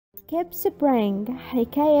Skip sprang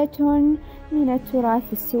حكاية من التراث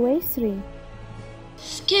السويسري.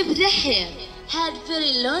 Skip the hare had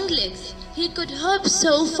very long legs. He could hop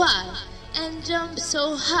so far and jump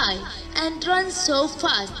so high and run so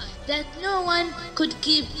fast that no one could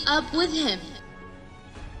keep up with him.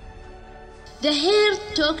 The hare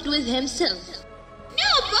talked with himself.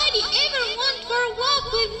 Nobody ever went for a walk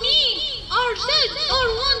with me, or said or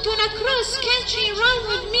went on a cross-country run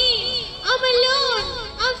with me. I'm alone.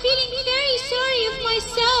 I'm feeling very sorry of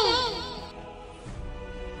myself.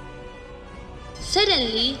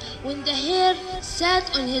 Suddenly, when the hare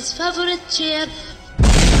sat on his favorite chair,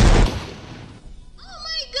 Oh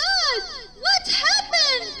my God! What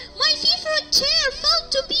happened? My favorite chair fell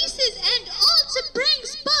to pieces and all the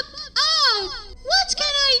springs popped out. What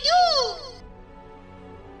can I do?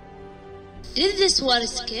 did this war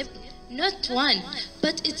Skip? Not one,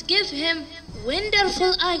 but it gave him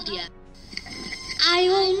wonderful idea. I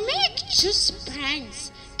will make two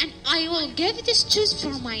springs, and I will give these shoes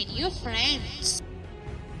for my new friends.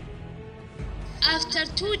 After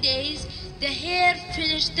 2 days, the hare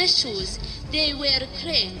finished the shoes. They were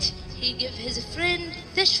great. He gave his friend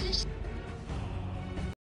the shoes.